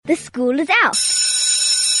the school is out,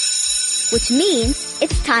 which means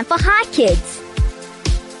it's time for Hi Kids.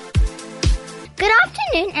 Good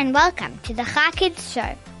afternoon and welcome to the Hi Kids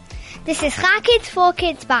show. This is Hi Kids for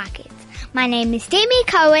Kids by Kids. My name is Demi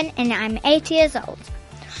Cohen and I'm 8 years old.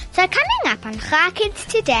 So coming up on Hi Kids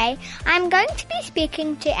today, I'm going to be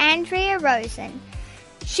speaking to Andrea Rosen.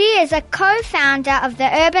 She is a co-founder of the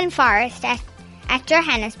Urban Forest at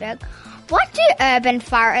Johannesburg. What do urban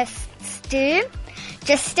forests do?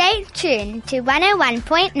 Just stay tuned to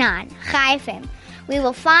 101.9 Chai FM. We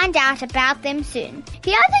will find out about them soon.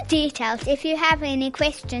 Here are the details if you have any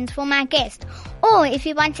questions for my guest or if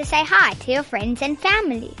you want to say hi to your friends and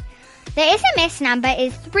family. The SMS number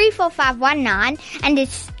is 34519 and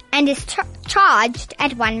is charged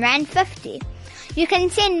at R1.50. You can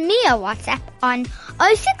send me a WhatsApp on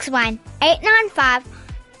 061 895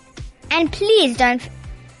 and please don't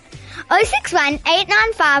 061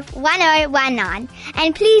 895 1019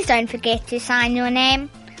 and please don't forget to sign your name.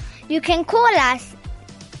 You can call us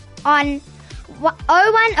on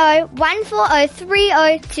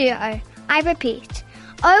 010-140-3020. I repeat,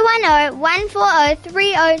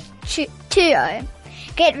 010-140-3020.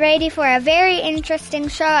 Get ready for a very interesting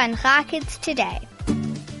show on Hi Kids today.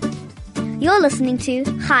 You're listening to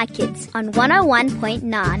Hi Kids on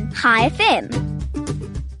 101.9 Hi FM.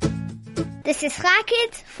 This is Hi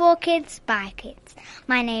Kids for Kids by Kids.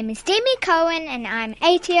 My name is Demi Cohen and I'm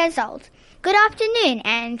 8 years old. Good afternoon,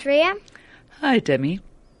 Andrea. Hi, Demi.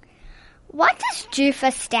 What does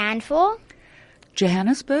JUFA stand for?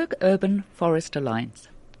 Johannesburg Urban Forest Alliance.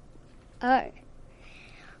 Oh.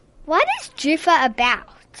 What is JUFA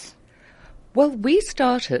about? Well, we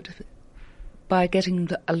started by getting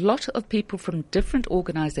a lot of people from different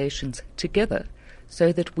organizations together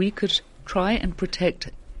so that we could try and protect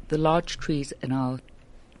the large trees in our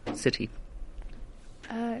city.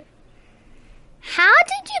 Oh. How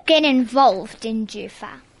did you get involved in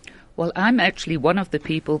JUFA? Well, I'm actually one of the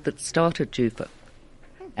people that started JUFA.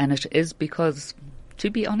 And it is because, to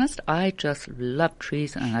be honest, I just love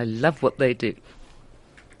trees and I love what they do.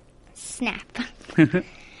 Snap.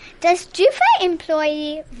 Does JUFA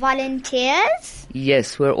employ volunteers?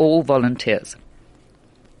 Yes, we're all volunteers.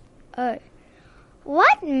 Oh.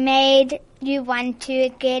 What made you want to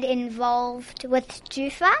get involved with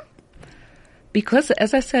JUFA? Because,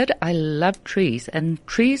 as I said, I love trees, and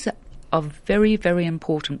trees are very, very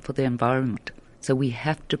important for the environment, so we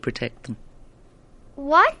have to protect them.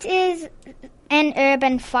 What is an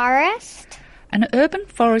urban forest? An urban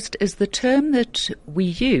forest is the term that we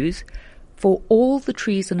use for all the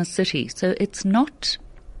trees in a city, so it's not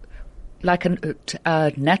like a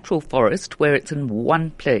natural forest where it's in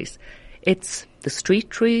one place. It's the street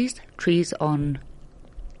trees, trees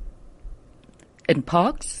in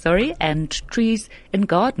parks, and trees in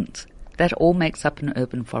gardens. That all makes up an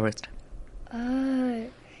urban forest. Oh.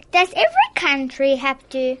 Does every country have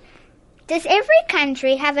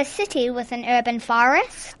a city with an urban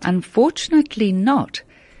forest? Unfortunately not,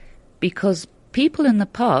 because people in the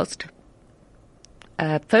past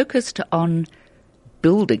focused on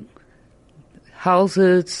building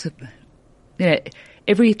houses.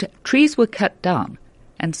 Trees were cut down,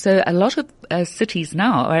 and so a lot of cities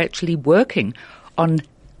now are actually working on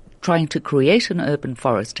trying to create an urban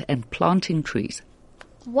forest and planting trees.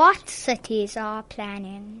 What cities are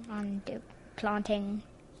planning on planting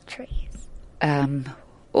trees?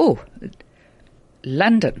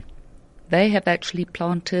 London. They have actually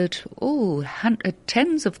planted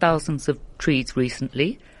tens of thousands of trees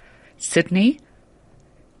recently. Sydney,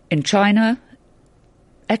 in China.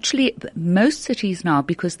 Actually, most cities now,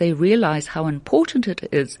 because they realize how important it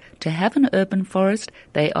is to have an urban forest,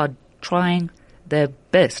 they are trying their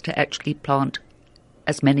best to actually plant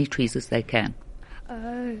as many trees as they can.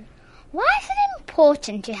 Oh. Why is it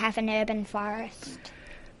important to have an urban forest?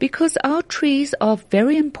 Because our trees are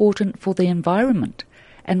very important for the environment.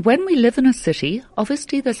 And when we live in a city,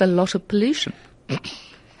 obviously there's a lot of pollution.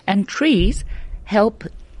 And trees help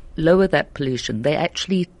lower that pollution. They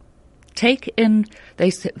actually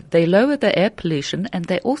they lower the air pollution, and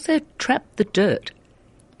they also trap the dirt.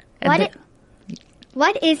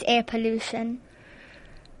 What is air pollution?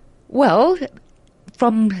 Well,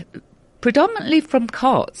 predominantly from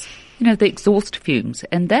cars, the exhaust fumes,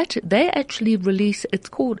 and that they actually release, it's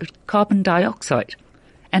called carbon dioxide,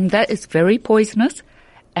 and that is very poisonous,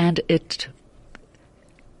 and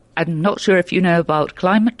I'm not sure if you know about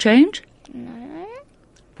climate change. No.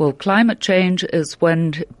 Well, climate change is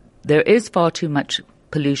when there is far too much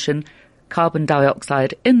pollution, carbon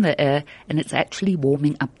dioxide in the air, and it's actually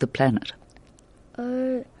warming up the planet.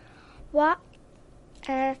 Oh, what?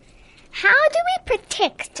 How do we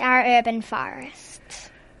protect our urban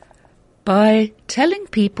forests? By telling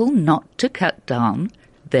people not to cut down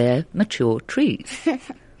their mature trees.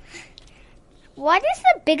 What is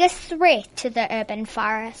the biggest threat to the urban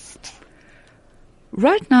forest?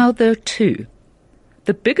 Right now there are two.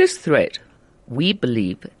 The biggest threat, we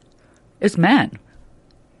believe, is man,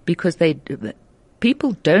 because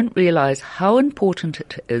people don't realize how important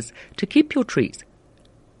it is to keep your trees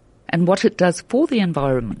and what it does for the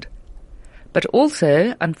environment. But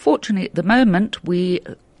also, unfortunately, at the moment,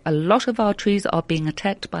 a lot of our trees are being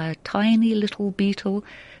attacked by a tiny little beetle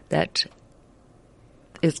that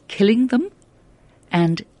is killing them.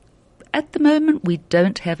 And at the moment, we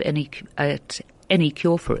don't have any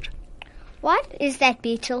cure for it. What is that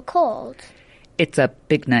beetle called? It's a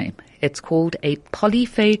big name. It's called a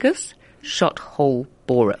polyphagus shot-hole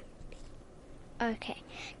borer. Okay.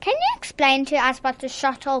 Can you explain to us what the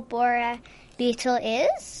shot-hole borer beetle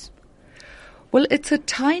is? Well, it's a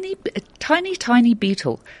tiny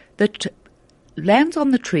beetle that lands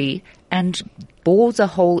on the tree and bores a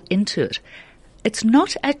hole into it. It's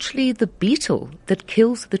not actually the beetle that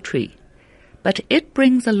kills the tree, but it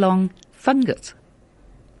brings along fungus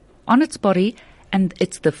on its body, and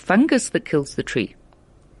it's the fungus that kills the tree.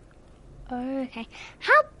 Okay.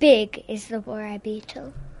 How big is the borer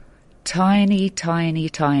beetle? Tiny, tiny,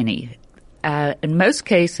 tiny. In most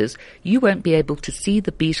cases, you won't be able to see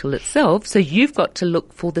the beetle itself, so you've got to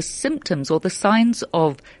look for the symptoms or the signs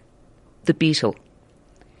of the beetle.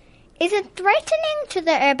 Is it threatening to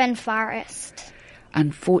the urban forest?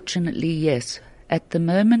 Unfortunately, yes. At the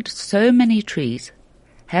moment, so many trees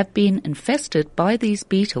have been infested by these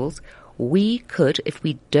beetles. We could, if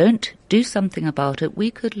we don't do something about it, we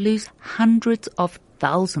could lose hundreds of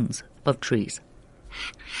thousands of trees.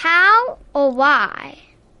 How or why?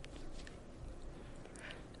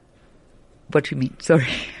 What do you mean? Sorry.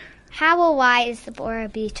 How or why is the borer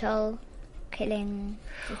beetle killing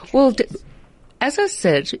the trees? Well, as I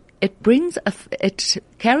said, it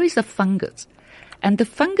carries a fungus, and the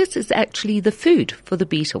fungus is actually the food for the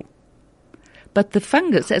beetle. But the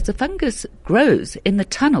fungus, as the fungus grows in the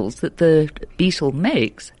tunnels that the beetle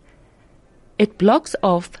makes, it blocks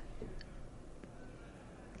off.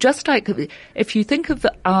 Just like if you think of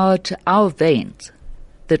our veins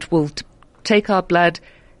that will take our blood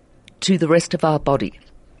to the rest of our body.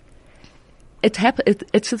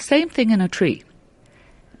 It's the same thing in a tree,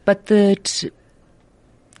 but let's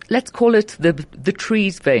call it the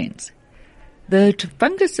tree's veins. The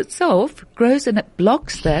fungus itself grows and it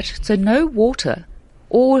blocks that, so no water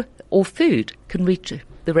or food can reach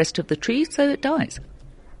the rest of the tree, so it dies.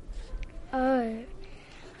 Oh.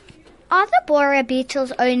 Are the borer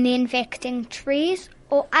beetles only infecting trees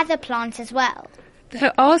or other plants as well?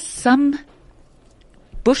 There are some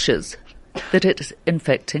bushes that it is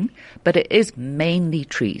infecting, but it is mainly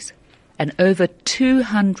trees. And over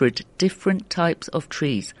 200 different types of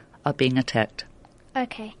trees are being attacked.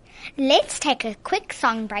 Okay, let's take a quick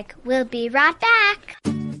song break. We'll be right back.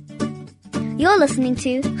 You're listening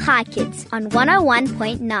to Hi Kids on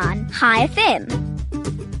 101.9 Hi FM.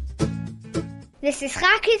 This is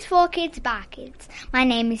Hi Kids for Kids by Kids. My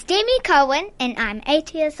name is Demi Cohen and I'm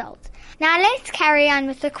 8 years old. Now let's carry on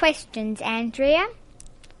with the questions, Andrea.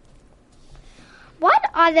 What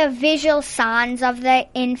are the visual signs of the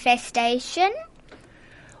infestation?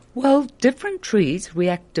 Well, different trees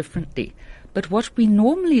react differently, but what we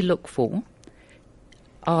normally look for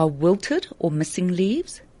are wilted or missing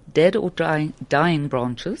leaves, dead or dying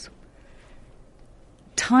branches,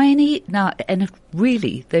 tiny, now, and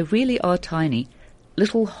they really are tiny,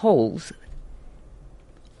 little holes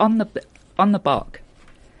on the bark.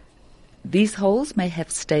 These holes may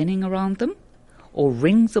have staining around them, or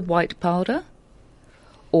rings of white powder,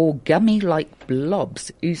 or gummy-like blobs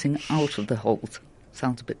oozing out of the holes.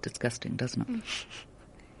 Sounds a bit disgusting, doesn't it?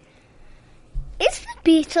 Is the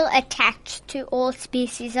beetle attached to all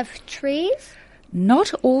species of trees?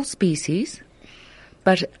 Not all species,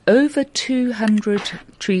 but over 200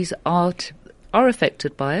 trees are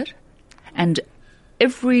affected by it, and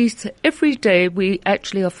every day we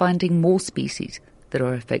actually are finding more species that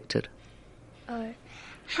are affected. Oh.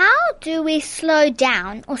 How do we slow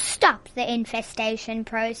down or stop the infestation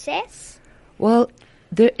process? Well,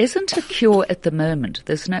 there isn't a cure at the moment.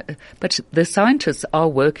 But the scientists are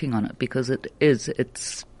working on it because it is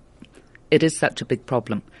such a big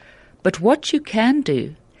problem. But what you can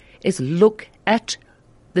do is look at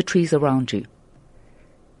the trees around you.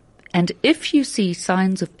 And if you see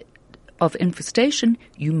signs of infestation,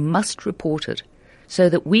 you must report it so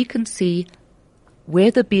that we can see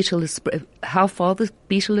where the beetle is, how far the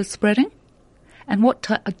beetle is spreading, and what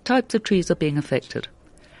types of trees are being affected.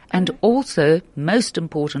 And also, most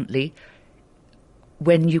importantly,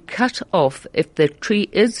 when you cut off, if the tree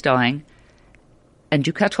is dying, and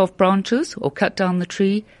you cut off branches or cut down the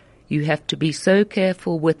tree, you have to be so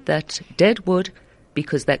careful with that dead wood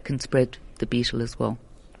because that can spread the beetle as well.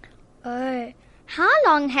 Oh, how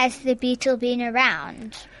long has the beetle been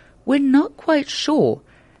around? We're not quite sure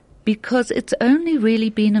because it's only really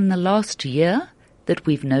been in the last year that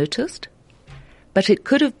we've noticed. But it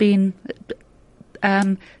could have been,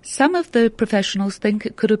 some of the professionals think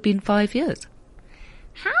it could have been 5 years.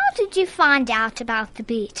 How did you find out about the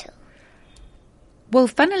beetle? Well,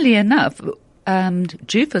 funnily enough,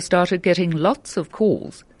 Jufa started getting lots of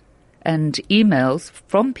calls and emails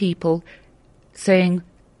from people saying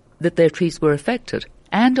that their trees were affected,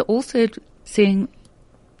 and also seeing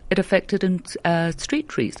it affected in street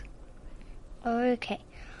trees. Okay.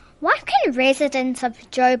 What can residents of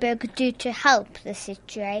Joburg do to help the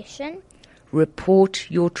situation? Report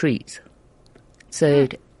your trees. So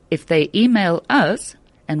if they email us,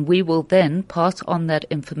 and we will then pass on that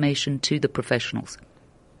information to the professionals.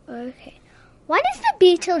 Okay. What is the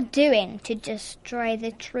beetle doing to destroy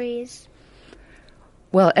the trees?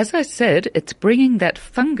 Well, as I said, it's bringing that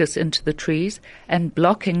fungus into the trees and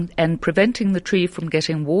blocking and preventing the tree from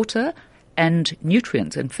getting water and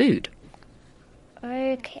nutrients and food.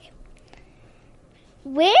 Okay.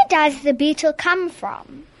 Where does the beetle come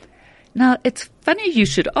from? Now, it's funny you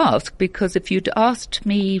should ask, because if you'd asked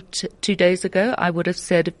me 2 days ago, I would have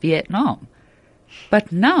said Vietnam.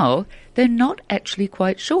 But now, they're not actually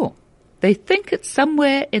quite sure. They think it's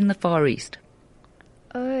somewhere in the Far East.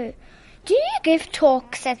 Oh. Do you give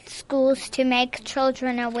talks at schools to make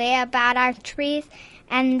children aware about our trees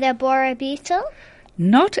and the borer beetle?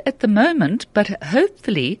 Not at the moment, but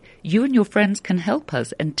hopefully you and your friends can help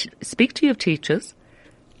us and speak to your teachers,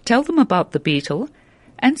 tell them about the beetle,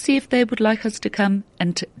 and see if they would like us to come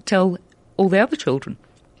and tell all the other children.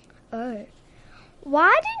 Oh.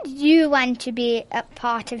 Why did you want to be a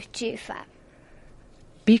part of Jufa?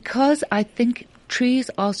 Because I think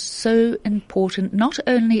trees are so important. Not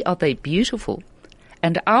only are they beautiful,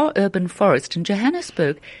 and our urban forest in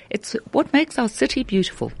Johannesburg, it's what makes our city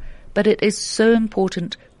beautiful, but it is so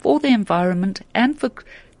important for the environment and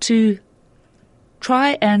to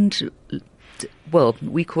try and, well,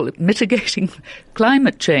 we call it mitigating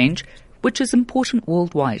climate change, which is important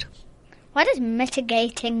worldwide. What does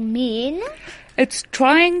mitigating mean? It's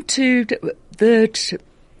trying to, it's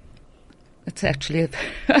actually a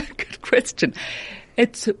good question.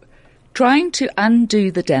 It's trying to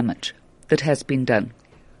undo the damage that has been done.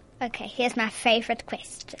 Okay, here's my favorite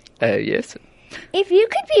question. Yes. If you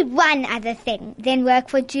could be one other thing, then work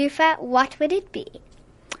for Jufa, what would it be?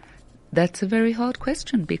 That's a very hard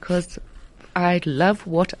question because I love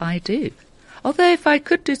what I do. Although if I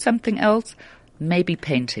could do something else, maybe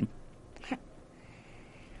painting.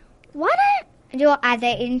 What are your other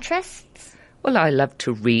interests? Well, I love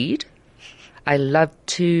to read. I love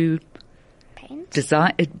to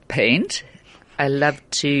paint. I love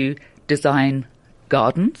to design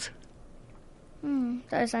gardens.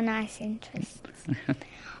 Those are nice interests.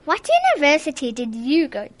 What university did you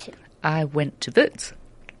go to? I went to Wits,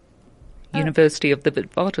 University of the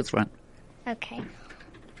Witwatersrand. Okay.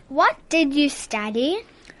 What did you study?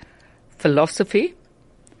 Philosophy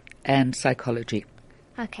and psychology.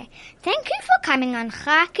 Okay. Thank you for coming on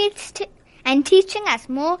Chai Kids and teaching us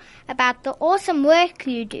more about the awesome work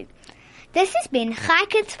you do. This has been Chai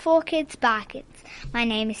Kids for Kids by Kids. My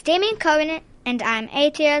name is Demi Cohen and I'm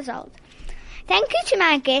 8 years old. Thank you to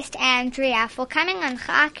my guest Andrea for coming on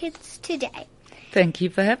Chai Kids today. Thank you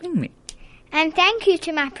for having me. And thank you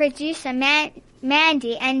to my producer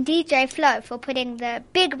Mandy and DJ Flo for putting the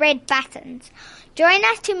big red buttons. Join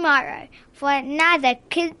us tomorrow for another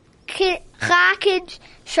Chai Kids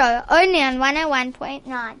show only on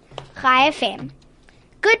 101.9 Chai FM.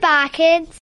 Goodbye, kids.